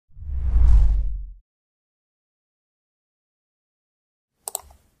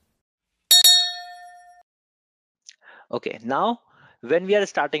Okay, now when we are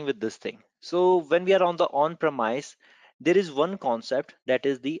starting with this thing, so when we are on the on-premise, there is one concept that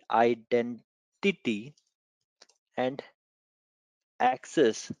is the identity and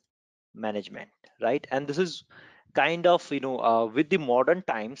access management, right? And this is kind of, with the modern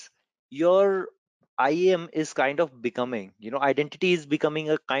times, your IAM is kind of becoming, identity is becoming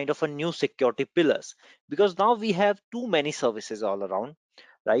a kind of a new security pillars, because now we have too many services all around,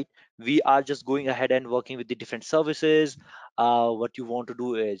 right? We are just going ahead and working with the different services. What you want to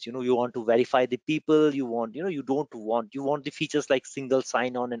do is, you want to verify the people, you want, you don't want, you want the features like single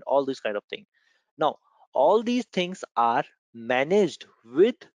sign on and all this kind of thing. Now, all these things are managed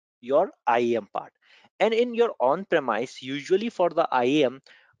with your IAM part. And in your on-premise, usually for the IAM,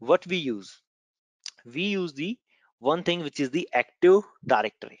 what we use? We use the one thing which is the Active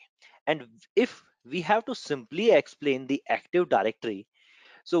Directory. And if we have to simply explain the Active Directory,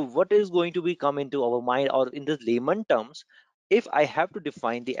 so what is going to be come into our mind, or in the layman terms, if I have to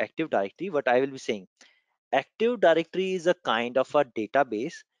define the Active Directory, what I will be saying, Active Directory is a kind of a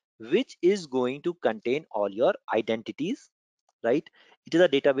database which is going to contain all your identities, right? It is a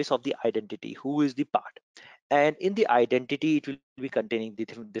database of the identity, who is the part. And in the identity, it will be containing the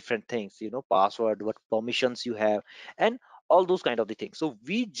different things, password, what permissions you have, and all those kind of the things. So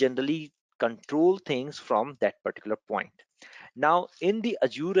we generally control things from that particular point. Now in the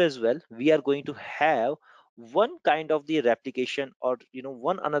Azure as well, we are going to have one kind of the replication, or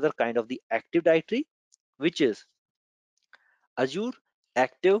one another kind of the Active Directory, which is Azure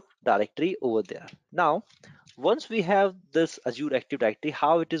Active Directory over there. Now, once we have this Azure Active Directory,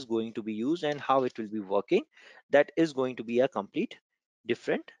 how it is going to be used and how it will be working, that is going to be a complete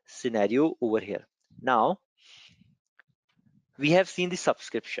different scenario over here. Now, we have seen the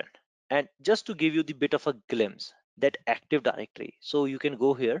subscription, and just to give you the bit of a glimpse, that Active Directory. So you can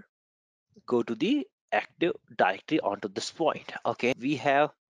go here, go to the Active Directory onto this point. Okay, we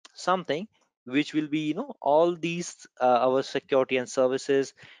have something which will be, all these our security and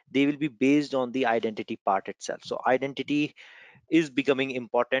services, they will be based on the identity part itself. So identity is becoming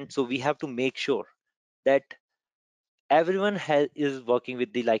important, so we have to make sure that everyone is working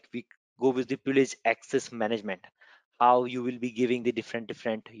with the, like, we go with the privilege access management, how you will be giving the different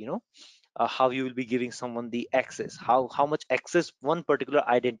how you will be giving someone the access, how much access one particular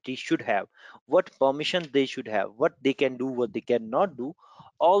identity should have, what permission they should have, what they can do, what they cannot do.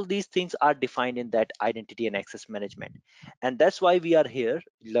 All these things are defined in that identity and access management, and that's why we are here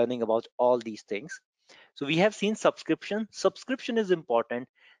learning about all these things. So we have seen subscription. Subscription is important,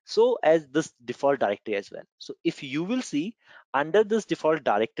 so as this default directory as well. So if you will see, under this default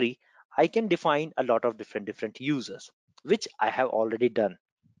directory, I can define a lot of different users, which I have already done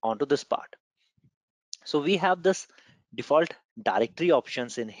onto this part. So we have this default directory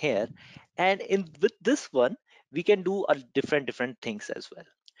options in here, and in with this one, we can do a different things as well.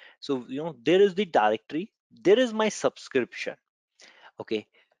 So there is the directory, there is my subscription. Okay,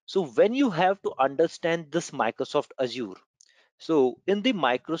 so when you have to understand this Microsoft Azure, so in the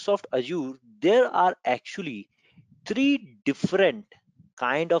Microsoft Azure, there are actually three different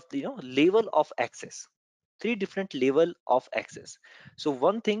kind of level of access, three different level of access. So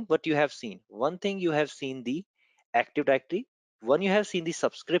one thing what you have seen, one thing you have seen the Active Directory, one you have seen the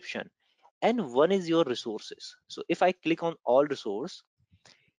subscription, and one is your resources. So if I click on all resource,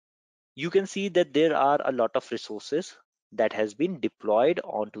 you can see that there are a lot of resources that has been deployed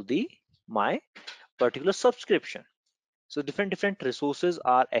onto the my particular subscription. So different resources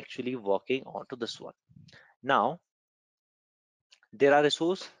are actually working onto this one. Now there are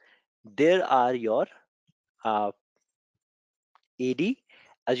resource, there are your uh, AD,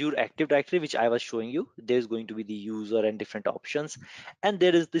 Azure Active Directory, which I was showing you. There's going to be the user and different options, and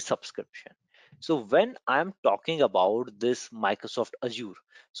there is the subscription. So when I'm talking about this Microsoft Azure,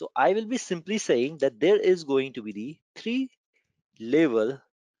 so I will be simply saying that there is going to be the three level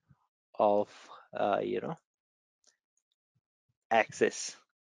of access.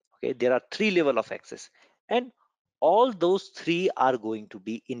 Okay, there are three level of access, and all those three are going to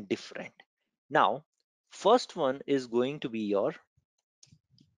be indifferent. Now first one is going to be your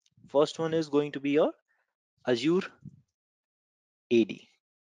Azure AD.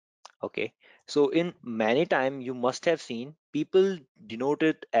 Okay, so in many time you must have seen people denote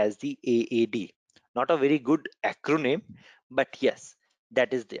it as the AAD. Not a very good acronym, but yes,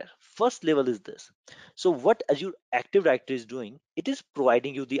 that is there. First level is this. So what Azure Active Directory is doing, it is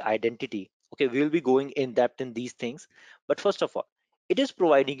providing you the identity. Okay, we will be going in depth in these things, but first of all, it is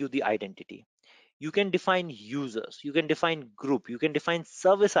providing you the identity. You can define users, you can define group, you can define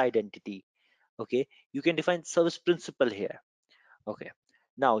service identity. Okay, you can define service principal here. Okay,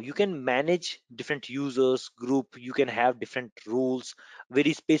 Now you can manage different users group, you can have different rules.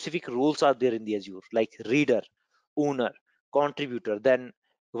 Very specific rules are there in the Azure, like reader, owner, contributor, then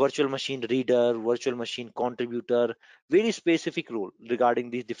virtual machine reader, virtual machine contributor. Very specific rule regarding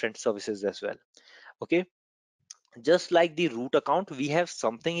these different services as well. Okay, just like the root account, we have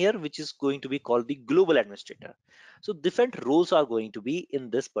something here which is going to be called the global administrator. So different roles are going to be in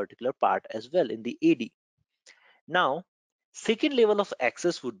this particular part as well in the AD. Now second level of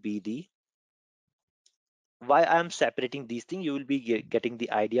access would be the, why I'm separating these things, you will be getting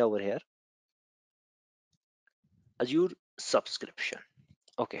the idea over here. Azure subscription.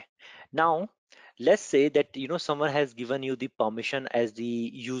 Okay, now let's say that someone has given you the permission as the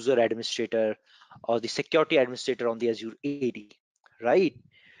user administrator or the security administrator on the Azure AD, right?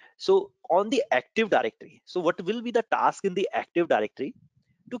 So on the Active Directory, so what will be the task in the Active Directory?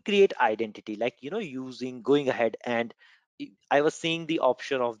 To create identity, like using, going ahead and I was seeing the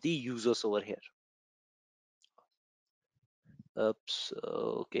option of the users over here. Oops,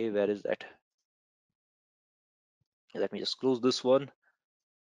 okay, where is that? Let me just close this one.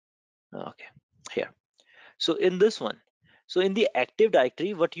 Okay, here. So in this one, so in the Active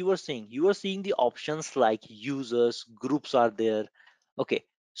Directory, what you are seeing the options like users, groups are there. Okay,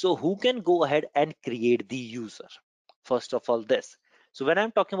 so who can go ahead and create the user? First of all, this. So when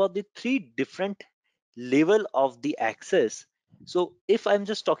I'm talking about the three different level of the access, so if I'm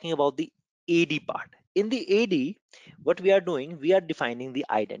just talking about the AD part, in the AD, what we are doing, we are defining the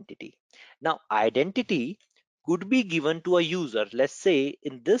identity. Now, identity could be given to a user. Let's say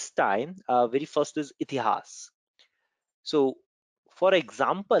in this time, very first is Itihas. So for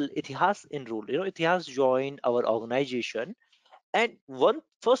example, Itihas enrolled, Itihas joined our organization. And one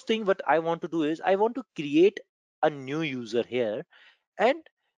first thing what I want to do is I want to create a new user here and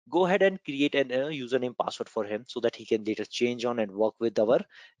go ahead and create an username password for him so that he can later change on and work with our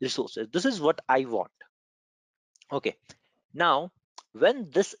resources. This is what I want. Okay. Now, when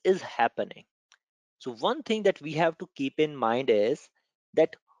this is happening, so one thing that we have to keep in mind is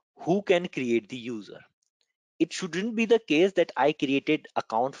that who can create the user. It shouldn't be the case that I created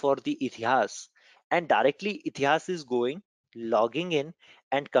account for the Itihas and directly Itihas is going, logging in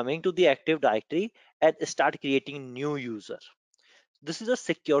and coming to the Active Directory and start creating new user. This is a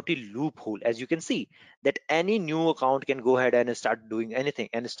security loophole. As you can see that any new account can go ahead and start doing anything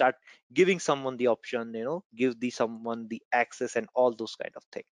and start giving someone the option, give the someone the access and all those kind of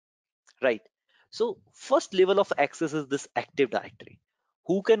things, right? So first level of access is this Active Directory.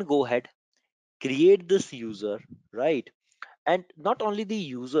 Who can go ahead, create this user, right? And not only the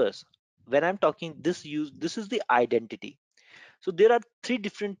users, when I'm talking this is the identity. So there are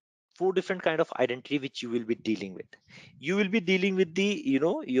four different kind of identity which you will be dealing with. You will be dealing with the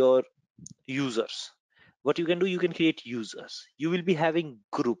your users. What you can do, you can create users, you will be having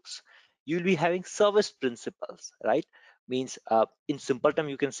groups, you will be having service principals, right? Means in simple term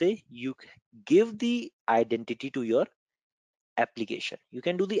you can say give the identity to your application. You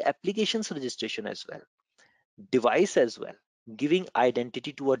can do the applications registration as well, device as well, giving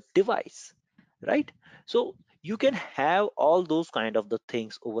identity to a device, right? So you can have all those kind of the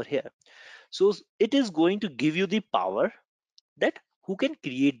things over here. So it is going to give you the power that who can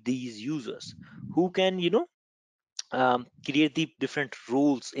create these users, who can create the different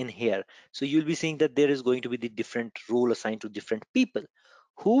roles in here. So you'll be seeing that there is going to be the different role assigned to different people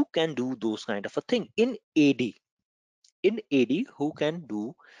who can do those kind of a thing in AD. In AD, who can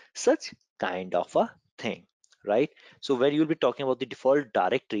do such kind of a thing, right? So when you'll be talking about the default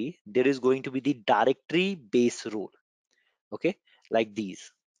directory, there is going to be the directory base rule. Okay, like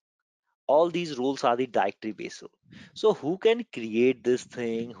these. All these rules are the directory base rule. So who can create this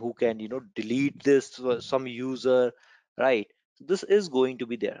thing? Who can delete this some user, right? This is going to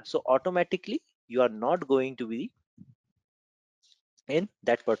be there. So automatically you are not going to be in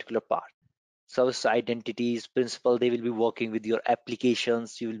that particular part. Service identities principal, they will be working with your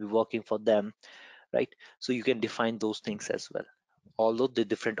applications, you will be working for them, right? So you can define those things as well, although the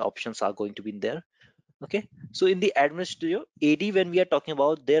different options are going to be in there. Okay, so in the administrator AD, when we are talking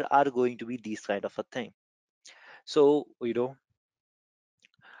about, there are going to be these kind of a thing. So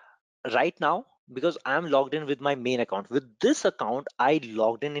right now, because I'm logged in with my main account, with this account I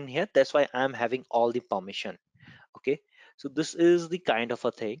logged in here, that's why I'm having all the permission. Okay, so this is the kind of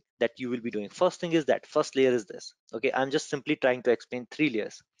a thing that you will be doing. First thing is that first layer is this. Okay, I'm just simply trying to explain three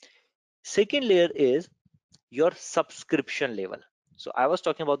layers. Second layer is your subscription level. So I was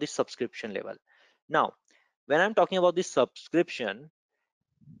talking about the subscription level. Now when I'm talking about the subscription,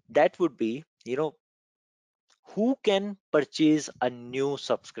 that would be who can purchase a new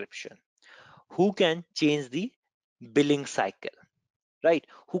subscription, who can change the billing cycle, right?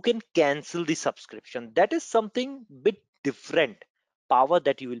 Who can cancel the subscription. That is something bit different power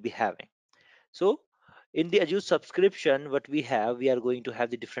that you will be having. So in the Azure subscription, what we are going to have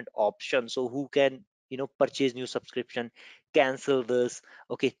the different options. So who can, purchase new subscription, cancel this,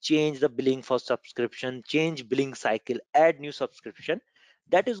 okay, change the billing for subscription, change billing cycle, add new subscription.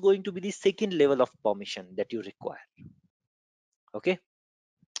 That is going to be the second level of permission that you require. Okay,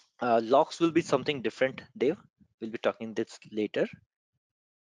 locks will be something different, Dave. We'll be talking this later.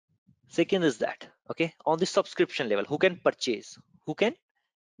 Second is that, okay, on the subscription level, who can purchase, who can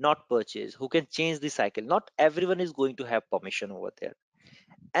not purchase, who can change the cycle. Not everyone is going to have permission over there.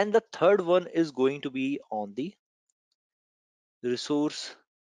 And the third one is going to be on the resource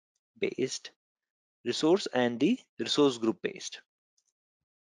based, resource and the resource group based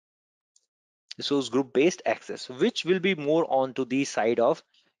access, which will be more onto the side of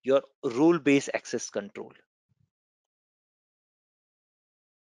your role based access control.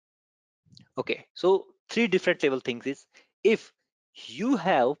 Okay, so three different level things is, if you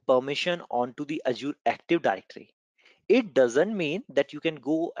have permission onto the Azure Active Directory, it doesn't mean that you can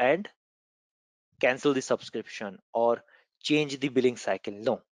go and cancel the subscription or change the billing cycle.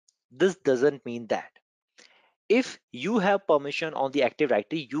 No, this doesn't mean that. If you have permission on the Active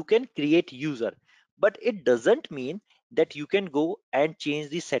Directory, you can create user, but it doesn't mean that you can go and change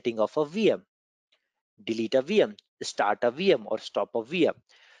the setting of a VM, delete a VM, start a VM, or stop a VM.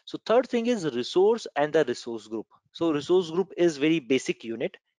 So third thing is resource and the resource group. So resource group is very basic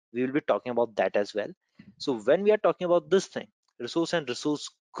unit. We will be talking about that as well. So when we are talking about this thing, resource and resource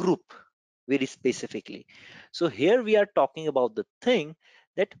group, very specifically. So here we are talking about the thing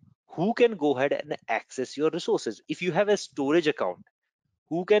that who can go ahead and access your resources. If you have a storage account,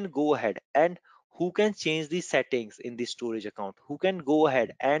 who can go ahead and who can change the settings in the storage account, who can go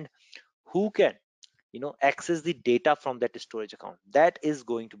ahead and who can access the data from that storage account. That is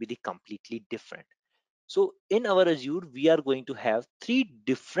going to be the completely different. So in our Azure, we are going to have three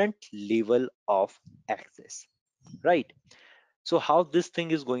different level of access, right? So how this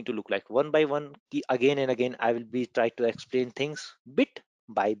thing is going to look like, one by one, again and again, I will be try to explain things bit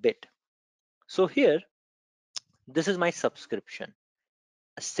by bit. So here, this is my subscription.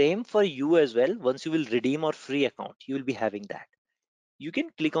 Same for you as well. Once you will redeem or free account, you will be having that. You can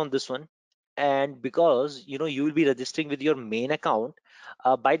click on this one, and because you will be registering with your main account,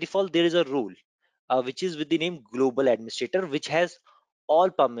 by default there is a rule which is with the name global administrator, which has all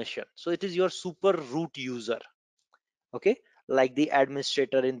permission. So it is your super root user, okay, like the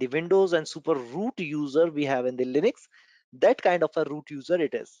administrator in the Windows and super root user we have in the Linux. That kind of a root user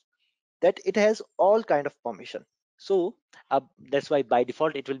it is, that it has all kind of permission. So that's why by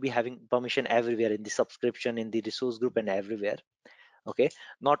default it will be having permission everywhere, in the subscription, in the resource group, and everywhere. Okay,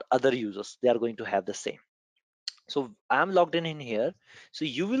 not other users, they are going to have the same. So I'm logged in here. So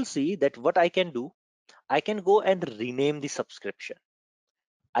you will see that what I can do, I can go and rename the subscription,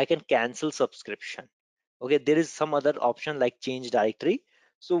 I can cancel subscription. Okay, there is some other option like change directory.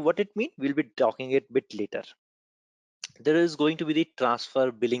 So what it means, we'll be talking it bit later. There is going to be the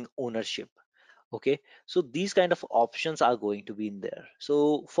transfer billing ownership. Okay, so these kind of options are going to be in there.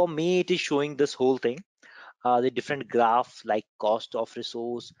 So for me it is showing this whole thing, the different graphs like cost of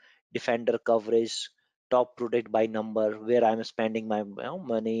resource, defender coverage, top product by number, where I'm spending my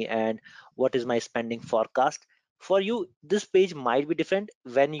money, and what is my spending forecast. For you, this page might be different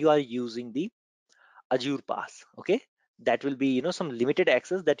when you are using the Azure Pass. Okay, that will be some limited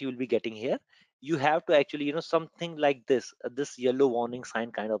access that you will be getting here. You have to actually something like this, this yellow warning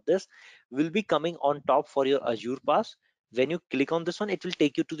sign kind of this will be coming on top for your Azure Pass. When you click on this one, it will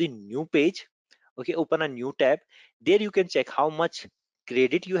take you to the new page. Okay, open a new tab. There you can check how much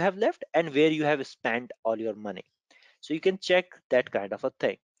credit you have left and where you have spent all your money. So you can check that kind of a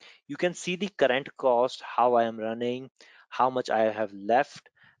thing. You can see the current cost, how I am running, how much I have left.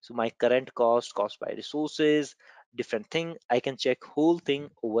 So my current cost by resources, different thing, I can check whole thing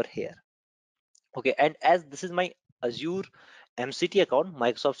over here. Okay, and as this is my Azure MCT account,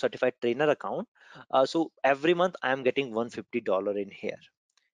 Microsoft Certified Trainer account, so every month I am getting $150 in here,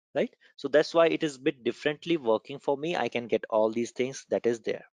 right? So that's why it is a bit differently working for me. I can get all these things that is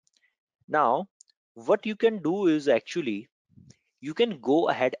there. Now what you can do is actually you can go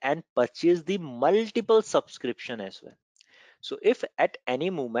ahead and purchase the multiple subscription as well. So if at any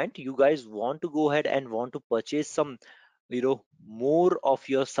moment you guys want to go ahead and want to purchase some more of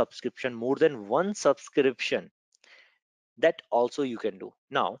your subscription, more than one subscription, that also you can do.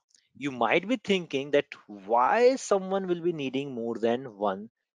 Now you might be thinking that why someone will be needing more than one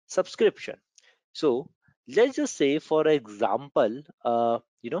subscription. So let's just say for example,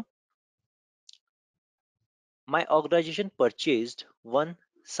 my organization purchased one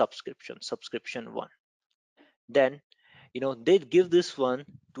subscription one. Then they give this one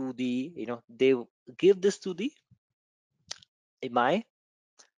to the they give this to the my,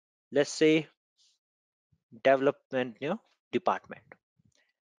 let's say, development department.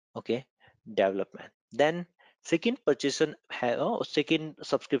 Okay, development. Then second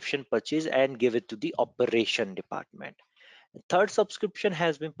subscription purchase and give it to the operation department. Third subscription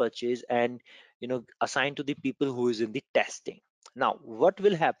has been purchased and assigned to the people who is in the testing. Now what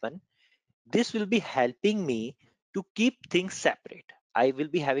will happen, this will be helping me to keep things separate. I will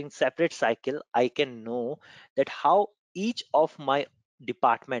be having separate cycle. I can know that how each of my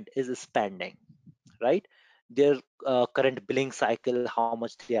department is spending, right? Their current billing cycle, how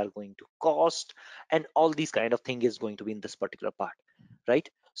much they are going to cost, and all these kind of thing is going to be in this particular part, right?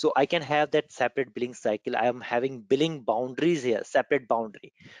 So I can have that separate billing cycle. I am having billing boundaries here, separate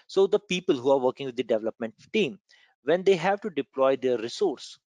boundary. So the people who are working with the development team, when they have to deploy their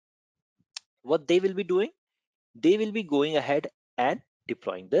resource, what they will be doing, they will be going ahead and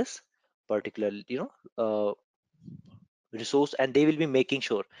deploying this particular resource, and they will be making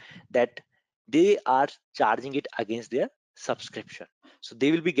sure that they are charging it against their subscription. So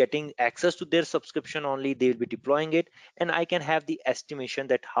they will be getting access to their subscription only, they will be deploying it, and I can have the estimation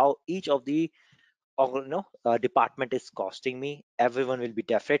that how each of the department is costing me. Everyone will be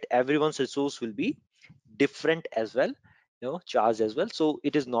different, everyone's resource will be different as well, charged as well. So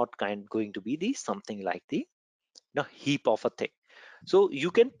it is not going to be the something like the heap of a thing. So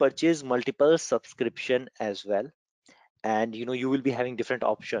you can purchase multiple subscription as well, and you will be having different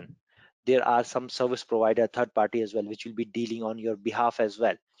option. There are some service provider, third party as well, which will be dealing on your behalf as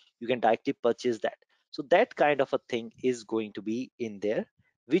well. You can directly purchase that. So that kind of a thing is going to be in there,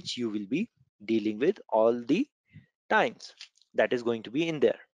 which you will be dealing with all the times. That is going to be in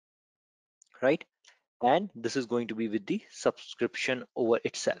there, right? And this is going to be with the subscription over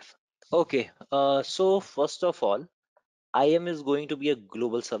itself. Okay, so first of all, IAM is going to be a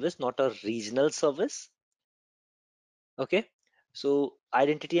global service, not a regional service. Okay, so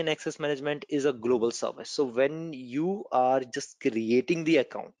identity and access management is a global service. So when you are just creating the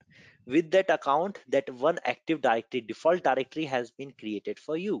account, with that account, that one active directory, default directory has been created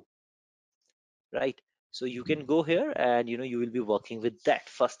for you, right? So you can go here and you will be working with that.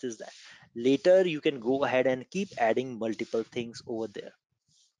 First is that. Later you can go ahead and keep adding multiple things over there.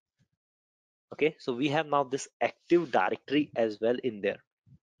 Okay, so we have now this active directory as well in there.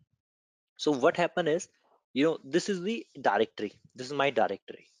 So what happened is, this is the directory, this is my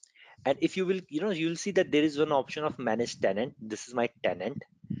directory. And if you will, you'll see that there is one option of manage tenant. This is my tenant.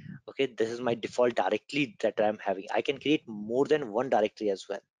 Okay, this is my default directory that I'm having. I can create more than one directory as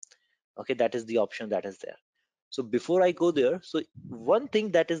well. Okay, that is the option that is there. So before I go there, so one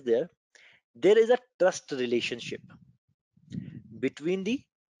thing that is there, there is a trust relationship between the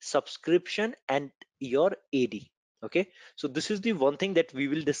subscription and your AD. Okay, so this is the one thing that we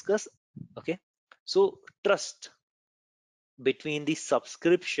will discuss. Okay, so trust between the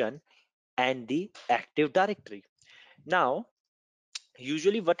subscription and the active directory. Now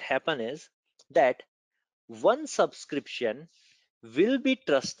usually what happen is that one subscription will be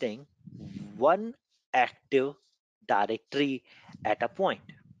trusting one active directory at a point.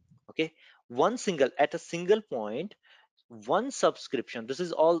 Okay, one single at a single point, one subscription, this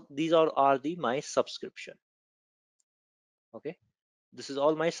is all, these are the my subscription. Okay, this is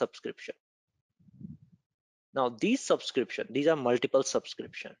all my subscription. Now these are multiple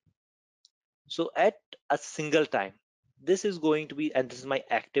subscription. So at a single time, this is going to be, and this is my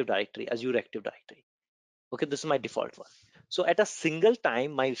active directory, Azure Active Directory. Okay, this is my default one. So at a single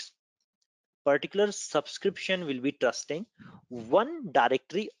time, my particular subscription will be trusting one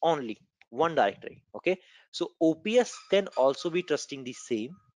directory only, one directory. Okay, so OPS can also be trusting the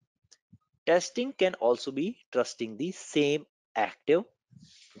same, testing can also be trusting the same active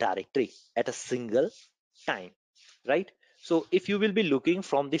directory at a single time, right? So if you will be looking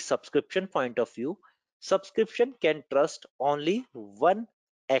from the subscription point of view, subscription can trust only one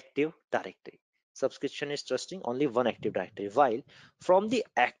active directory. Subscription is trusting only one active directory, while from the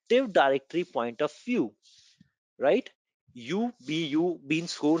active directory point of view, right, you being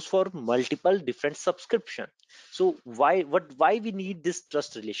source for multiple different subscription. So why we need this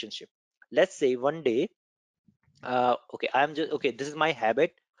trust relationship? Let's say one day, okay, I'm just okay, this is my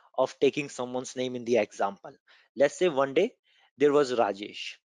habit of taking someone's name in the example. Let's say one day there was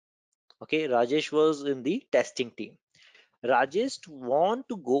Rajesh. Okay, Rajesh was in the testing team. Rajesh want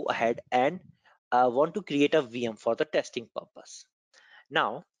to go ahead and want to create a VM for the testing purpose.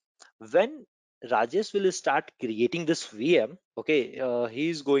 Now when Rajesh will start creating this VM, okay, he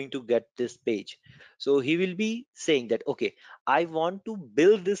is going to get this page. So he will be saying that, okay, I want to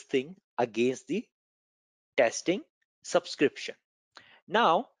build this thing against the testing subscription.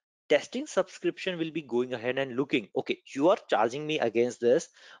 Now, testing subscription will be going ahead and looking, okay, you are charging me against this,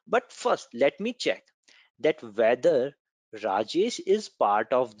 but first let me check that whether Rajesh is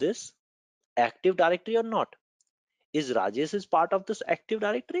part of this Active Directory or not. Is Rajesh is part of this Active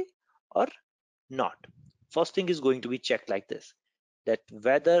Directory or not? First thing is going to be checked like this, that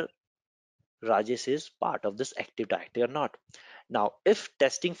whether Rajesh is part of this Active Directory or not. Now, if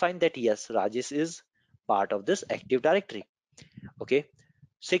testing find that yes, Rajesh is part of this Active Directory, okay.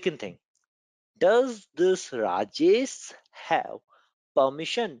 Second thing, does this Rajesh have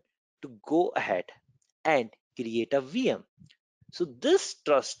permission to go ahead and create a VM? So this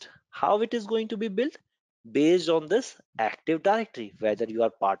trust, how it is going to be built? Based on this Active Directory, whether you are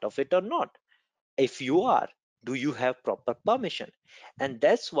part of it or not. If you are, do you have proper permission? And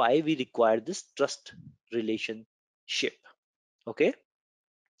that's why we require this trust relationship. Okay.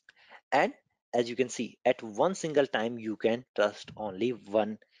 And as you can see, at one single time, you can trust only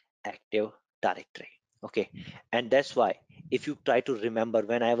one Active Directory. Okay. And that's why if you try to remember,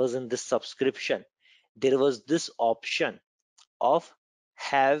 when I was in this subscription, there was this option of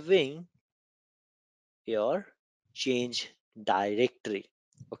having your change directory.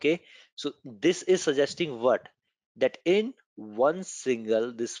 Okay, so this is suggesting what, that in one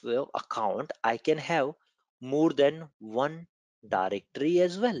single this account I can have more than one directory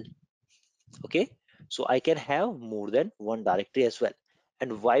as well. Okay, so I can have more than one directory as well.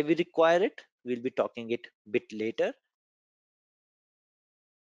 And why we require it, we'll be talking it bit later.